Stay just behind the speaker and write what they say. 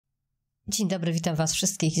Dzień dobry, witam Was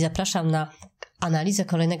wszystkich i zapraszam na analizę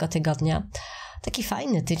kolejnego tygodnia. Taki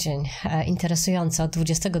fajny tydzień, interesujący od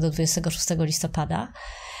 20 do 26 listopada.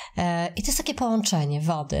 I to jest takie połączenie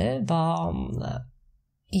wody, bo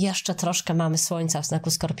jeszcze troszkę mamy Słońca w znaku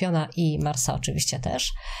Skorpiona i Marsa oczywiście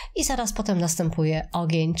też. I zaraz potem następuje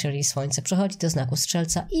ogień, czyli Słońce przechodzi do znaku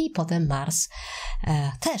Strzelca i potem Mars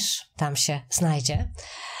też tam się znajdzie.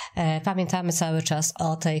 Pamiętamy cały czas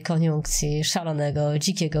o tej koniunkcji szalonego,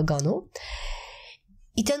 dzikiego gonu.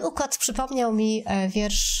 I ten układ przypomniał mi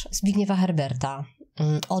wiersz Zbigniewa Herberta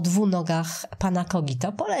o obu nogach Pana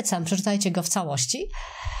Cogito. Polecam, przeczytajcie go w całości,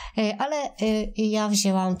 ale ja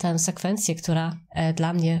wzięłam tę sekwencję, która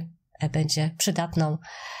dla mnie będzie przydatną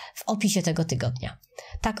w opisie tego tygodnia.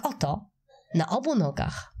 Tak oto, na obu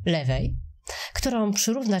nogach lewej, którą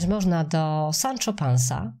przyrównać można do Sancho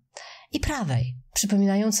Pansa, i prawej,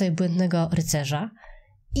 przypominającej błędnego rycerza,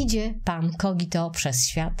 idzie Pan Cogito przez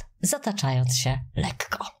świat, zataczając się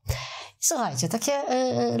lekko. Słuchajcie, takie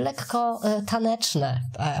lekko taneczne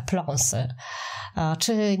pląsy,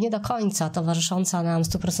 czy nie do końca towarzysząca nam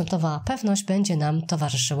 100% pewność będzie nam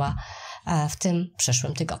towarzyszyła w tym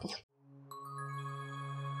przyszłym tygodniu.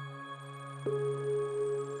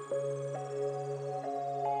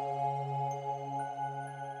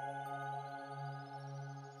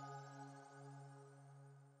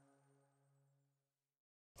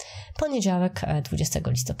 Poniedziałek, 20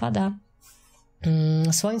 listopada.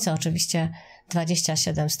 Słońce oczywiście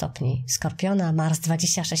 27 stopni Skorpiona, Mars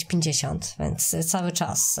 26,50, więc cały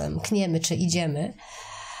czas mkniemy, czy idziemy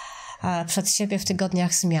przed siebie w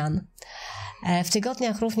tygodniach zmian. W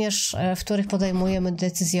tygodniach również, w których podejmujemy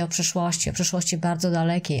decyzje o przyszłości bardzo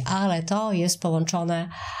dalekiej, ale to jest połączone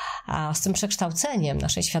z tym przekształceniem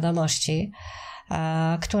naszej świadomości,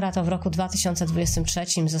 która to w roku 2023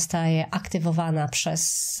 zostaje aktywowana przez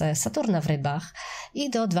Saturna w rybach i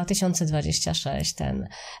do 2026 ten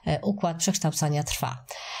układ przekształcania trwa.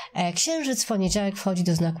 Księżyc w poniedziałek wchodzi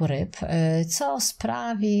do znaku ryb, co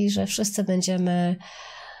sprawi, że wszyscy będziemy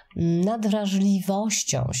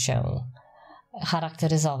nadwrażliwością się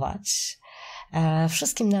charakteryzować.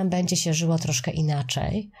 Wszystkim nam będzie się żyło troszkę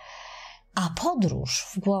inaczej, a podróż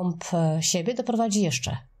w głąb siebie doprowadzi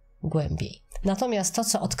jeszcze głębiej. Natomiast to,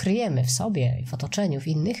 co odkryjemy w sobie, w otoczeniu, w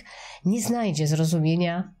innych, nie znajdzie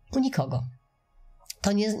zrozumienia u nikogo.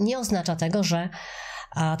 To nie oznacza tego, że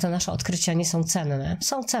te nasze odkrycia nie są cenne.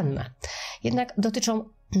 Są cenne. Jednak dotyczą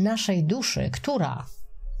naszej duszy, która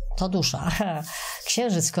to dusza.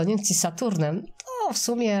 Księżyc w koniunkcji z Saturnem, to w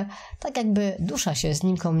sumie tak jakby dusza się z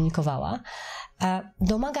nim komunikowała.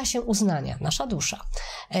 Domaga się uznania, nasza dusza,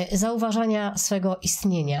 zauważania swego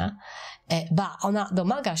istnienia, ona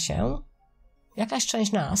domaga się, jakaś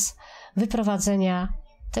część nas, wyprowadzenia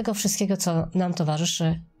tego wszystkiego, co nam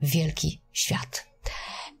towarzyszy w wielki świat.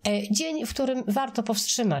 Dzień, w którym warto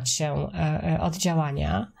powstrzymać się od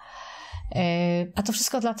działania, a to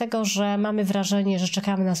wszystko dlatego, że mamy wrażenie, że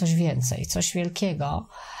czekamy na coś więcej, coś wielkiego,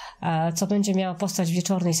 co będzie miało postać w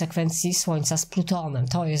wieczornej sekwencji Słońca z Plutonem.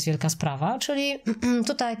 To jest wielka sprawa, czyli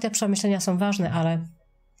tutaj te przemyślenia są ważne, ale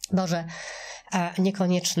może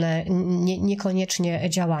niekoniecznie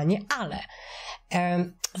działanie, ale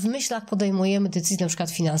w myślach podejmujemy decyzje na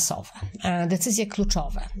przykład finansowe, decyzje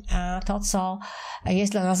kluczowe, to co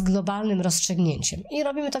jest dla nas globalnym rozstrzygnięciem i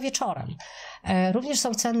robimy to wieczorem. Również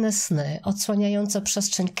są cenne sny odsłaniające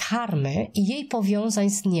przestrzeń karmy i jej powiązań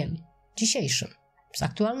z dniem dzisiejszym, z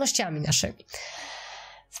aktualnościami naszymi.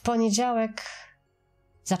 W poniedziałek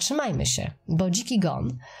zatrzymajmy się, bo dziki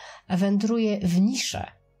gon wędruje w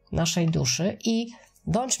niszę naszej duszy i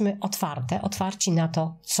bądźmy otwarci na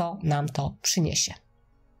to, co nam to przyniesie.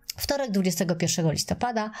 Wtorek, 21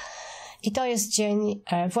 listopada i to jest dzień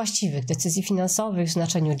właściwych decyzji finansowych w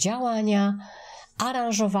znaczeniu działania,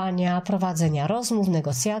 aranżowania, prowadzenia rozmów,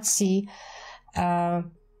 negocjacji,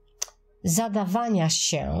 zadawania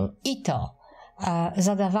się i to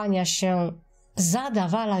zadawania się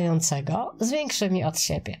zadawalającego z większymi od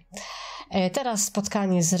siebie. Teraz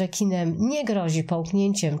spotkanie z rekinem nie grozi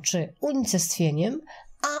połknięciem czy unicestwieniem,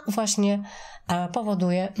 a właśnie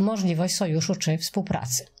powoduje możliwość sojuszu czy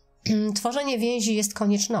współpracy. Tworzenie więzi jest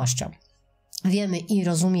koniecznością. Wiemy i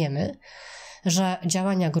rozumiemy, że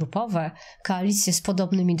działania grupowe, koalicje z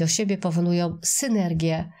podobnymi do siebie powodują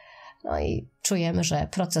synergię, no i czujemy, że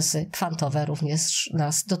procesy kwantowe również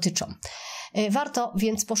nas dotyczą. Warto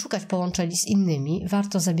więc poszukać połączeń z innymi,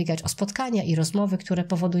 warto zabiegać o spotkania i rozmowy, które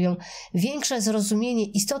powodują większe zrozumienie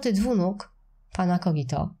istoty dwunóg Pana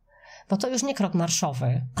Cogito, bo to już nie krok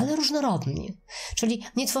marszowy, ale różnorodny. Czyli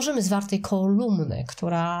nie tworzymy zwartej kolumny,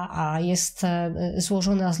 która jest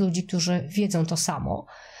złożona z ludzi, którzy wiedzą to samo,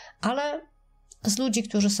 ale z ludzi,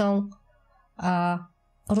 którzy są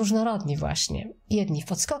różnorodni właśnie. Jedni w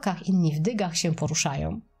podskokach, inni w dygach się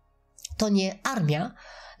poruszają. To nie armia,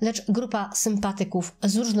 lecz grupa sympatyków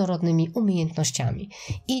z różnorodnymi umiejętnościami.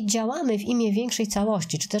 I działamy w imię większej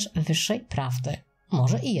całości, czy też wyższej prawdy.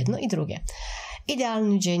 Może i jedno, i drugie.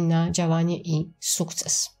 Idealny dzień na działanie i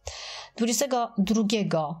sukces.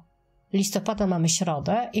 22 listopada mamy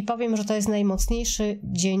środę i powiem, że to jest najmocniejszy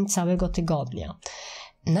dzień całego tygodnia.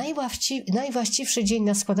 Najwłaściwszy dzień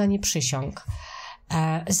na składanie przysiąg,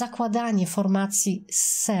 zakładanie formacji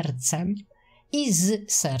z sercem i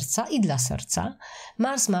z serca i dla serca.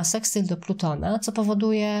 Mars ma sekstyl do Plutona, co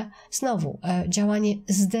powoduje znowu działanie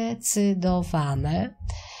zdecydowane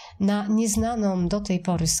na nieznaną do tej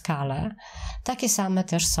pory skalę. Takie same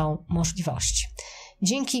też są możliwości.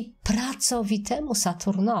 Dzięki pracowitemu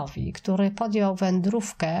Saturnowi, który podjął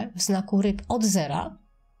wędrówkę w znaku ryb od zera,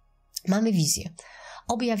 mamy wizję.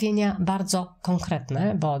 Objawienia bardzo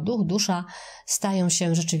konkretne, bo duch, dusza stają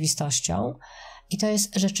się rzeczywistością i to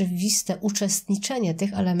jest rzeczywiste uczestniczenie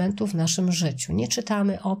tych elementów w naszym życiu. Nie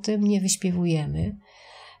czytamy o tym, nie wyśpiewujemy,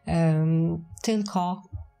 tylko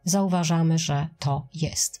zauważamy, że to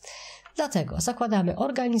jest. Dlatego zakładamy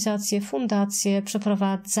organizacje, fundacje,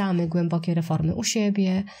 przeprowadzamy głębokie reformy u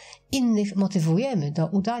siebie, innych motywujemy do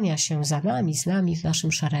udania się za nami, z nami w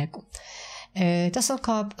naszym szeregu. To są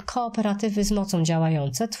kooperatywy z mocą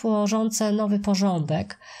działające, tworzące nowy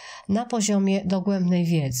porządek na poziomie dogłębnej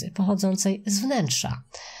wiedzy, pochodzącej z wnętrza.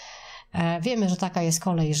 Wiemy, że taka jest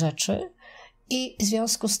kolej rzeczy i w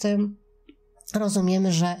związku z tym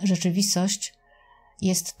rozumiemy, że rzeczywistość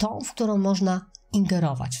jest tą, w którą można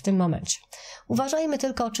ingerować w tym momencie. Uważajmy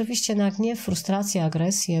tylko oczywiście na gniew, frustrację,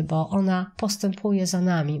 agresję, bo ona postępuje za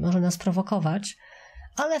nami, może nas prowokować,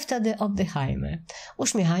 ale wtedy oddychajmy,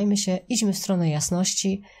 uśmiechajmy się, idźmy w stronę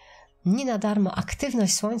jasności. Nie na darmo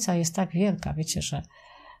aktywność Słońca jest tak wielka, wiecie, że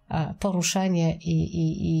poruszenie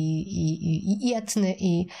i etny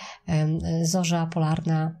i zorza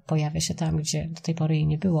polarna pojawia się tam, gdzie do tej pory jej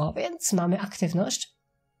nie było, więc mamy aktywność,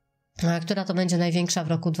 która to będzie największa w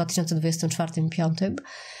roku 2024 i 2025.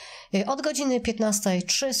 Od godziny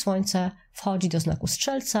 15:03 Słońce wchodzi do znaku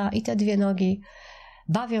Strzelca i te dwie nogi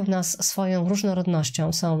bawią nas swoją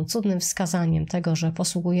różnorodnością, są cudnym wskazaniem tego, że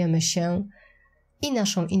posługujemy się i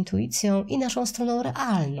naszą intuicją, i naszą stroną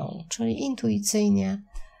realną, czyli intuicyjnie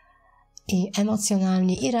i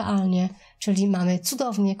emocjonalnie, i realnie, czyli mamy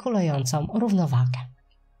cudownie kulejącą równowagę.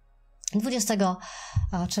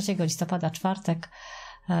 23 listopada, czwartek.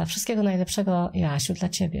 Wszystkiego najlepszego, Jasiu, dla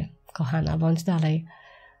Ciebie, kochana, bądź dalej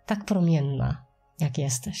tak promienna, jak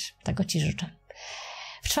jesteś. Tego Ci życzę.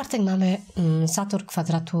 W czwartek mamy Saturn,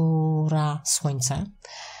 kwadratura Słońca.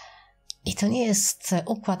 I to nie jest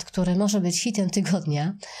układ, który może być hitem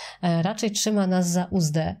tygodnia. Raczej trzyma nas za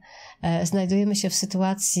uzdę. Znajdujemy się w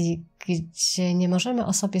sytuacji, gdzie nie możemy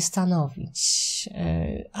o sobie stanowić,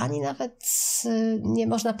 ani nawet nie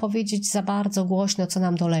można powiedzieć za bardzo głośno, co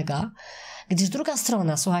nam dolega, gdyż druga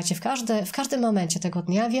strona, słuchajcie, w każdym momencie tego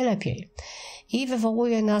dnia wie lepiej i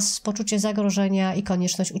wywołuje nas poczucie zagrożenia i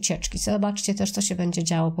konieczność ucieczki. Zobaczcie też, co się będzie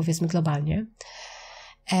działo, powiedzmy, globalnie.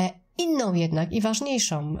 Inną jednak i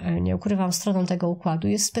ważniejszą, nie ukrywam, stroną tego układu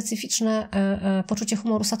jest specyficzne poczucie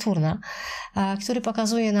humoru Saturna, który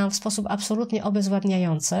pokazuje nam w sposób absolutnie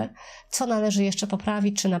obezwładniający, co należy jeszcze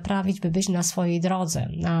poprawić czy naprawić, by być na swojej drodze,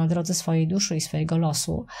 na drodze swojej duszy i swojego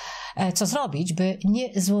losu. Co zrobić, by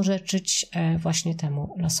nie złorzeczyć właśnie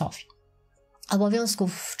temu losowi.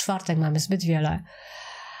 Obowiązków w czwartek mamy zbyt wiele.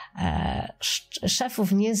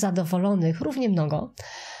 Szefów niezadowolonych równie mnogo.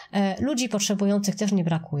 Ludzi potrzebujących też nie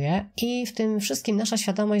brakuje i w tym wszystkim nasza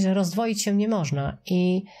świadomość, że rozdwoić się nie można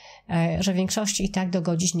i że większości i tak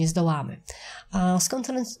dogodzić nie zdołamy.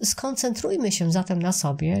 Skoncentrujmy się zatem na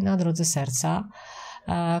sobie, na drodze serca,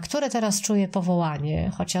 które teraz czuje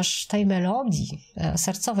powołanie, chociaż tej melodii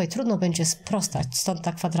sercowej trudno będzie sprostać, stąd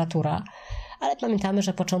ta kwadratura, ale pamiętamy,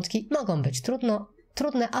 że początki mogą być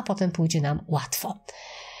trudne, a potem pójdzie nam łatwo.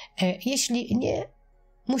 Jeśli nie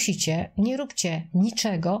musicie, nie róbcie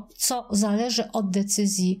niczego, co zależy od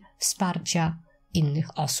decyzji wsparcia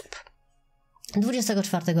innych osób.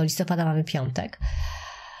 24 listopada mamy piątek.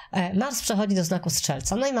 Mars przechodzi do znaku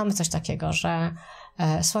Strzelca. No i mamy coś takiego, że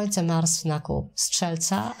Słońce, Mars w znaku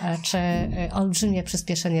Strzelca, czy olbrzymie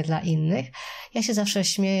przyspieszenie dla innych. Ja się zawsze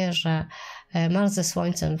śmieję, że Mars ze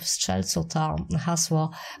Słońcem w Strzelcu to hasło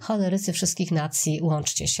cholerycy wszystkich nacji,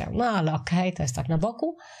 łączcie się. No ale okej, to jest tak na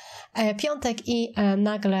boku. Piątek i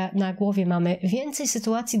nagle na głowie mamy więcej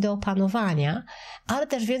sytuacji do opanowania, ale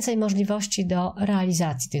też więcej możliwości do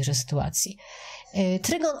realizacji tychże sytuacji.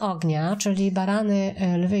 Trygon ognia, czyli barany,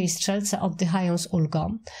 lwy i strzelce oddychają z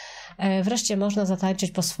ulgą. Wreszcie można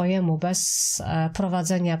zatańczyć po swojemu, bez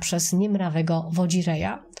prowadzenia przez niemrawego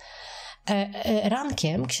wodzireja.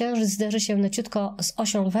 Rankiem księżyc zderzy się leciutko z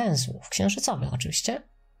osią węzłów, księżycowych oczywiście.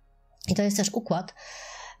 I to jest też układ,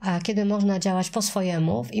 kiedy można działać po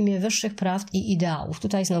swojemu w imię wyższych prawd i ideałów.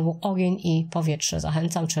 Tutaj znowu ogień i powietrze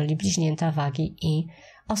zachęcam, czyli bliźnięta, wagi i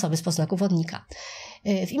osoby z poznaku wodnika.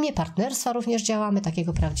 W imię partnerstwa również działamy,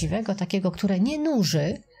 takiego prawdziwego, takiego, które nie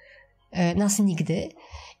nuży nas nigdy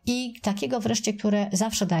i takiego wreszcie, które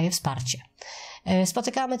zawsze daje wsparcie.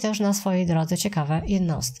 Spotykamy też na swojej drodze ciekawe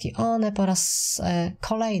jednostki. One po raz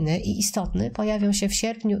kolejny i istotny pojawią się w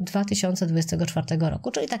sierpniu 2024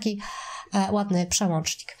 roku, czyli taki ładny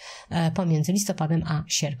przełącznik pomiędzy listopadem a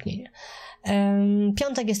sierpniem.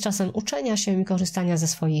 Piątek jest czasem uczenia się i korzystania ze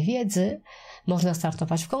swojej wiedzy. Można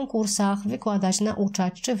startować w konkursach, wykładać,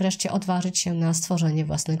 nauczać, czy wreszcie odważyć się na stworzenie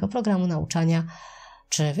własnego programu nauczania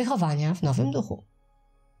czy wychowania w nowym duchu.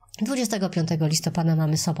 25 listopada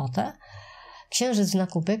mamy sobotę. Księżyc w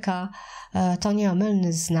znaku byka to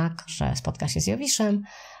nieomylny znak, że spotka się z Jowiszem,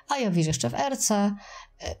 a Jowisz jeszcze w Erce.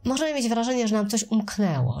 Możemy mieć wrażenie, że nam coś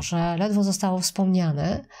umknęło, że ledwo zostało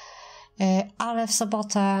wspomniane, ale w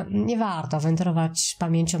sobotę nie warto wędrować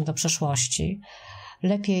pamięcią do przeszłości.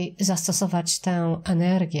 Lepiej zastosować tę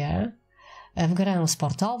energię w grę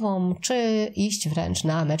sportową, czy iść wręcz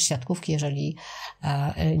na mecz siatkówki, jeżeli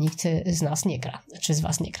nikt z nas nie gra, czy z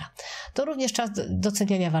was nie gra. To również czas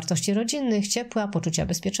doceniania wartości rodzinnych, ciepła, poczucia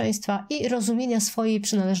bezpieczeństwa i rozumienia swojej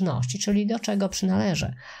przynależności, czyli do czego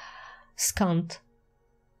przynależę, skąd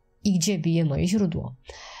i gdzie bije moje źródło.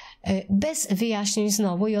 Bez wyjaśnień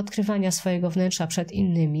znowu i odkrywania swojego wnętrza przed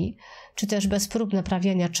innymi, czy też bez prób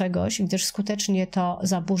naprawiania czegoś, gdyż skutecznie to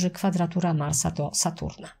zaburzy kwadratura Marsa do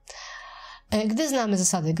Saturna. Gdy znamy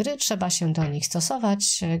zasady gry, trzeba się do nich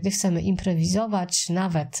stosować. Gdy chcemy improwizować,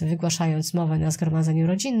 nawet wygłaszając mowę na zgromadzeniu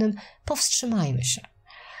rodzinnym, powstrzymajmy się.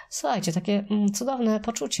 Słuchajcie, takie cudowne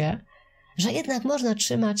poczucie, że jednak można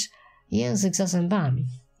trzymać język za zębami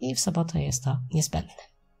i w sobotę jest to niezbędne.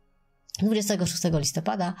 26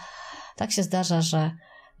 listopada tak się zdarza, że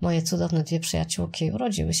moje cudowne dwie przyjaciółki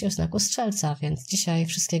urodziły się w znaku Strzelca, więc dzisiaj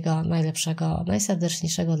wszystkiego najlepszego,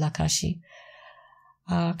 najserdeczniejszego dla Kasi,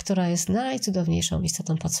 która jest najcudowniejszą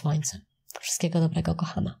istotą pod słońcem. Wszystkiego dobrego,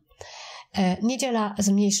 kochana. Niedziela z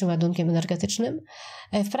mniejszym ładunkiem energetycznym.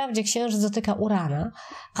 Wprawdzie księżyc dotyka Urana,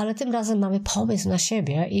 ale tym razem mamy pomysł na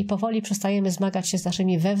siebie i powoli przestajemy zmagać się z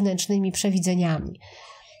naszymi wewnętrznymi przewidzeniami.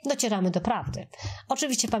 Docieramy do prawdy.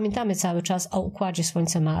 Oczywiście pamiętamy cały czas o układzie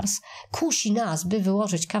Słońce-Mars. Kusi nas, by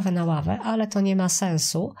wyłożyć kawę na ławę, ale to nie ma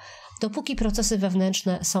sensu, dopóki procesy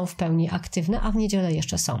wewnętrzne są w pełni aktywne, a w niedzielę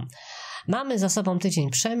jeszcze są. Mamy za sobą tydzień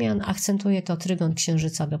przemian, akcentuje to trygon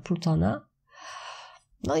Księżyca do Plutona.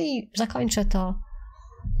 No i zakończę to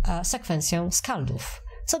sekwencją skaldów.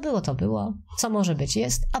 Co było, to było, co może być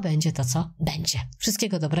jest, a będzie to, co będzie.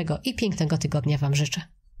 Wszystkiego dobrego i pięknego tygodnia wam życzę.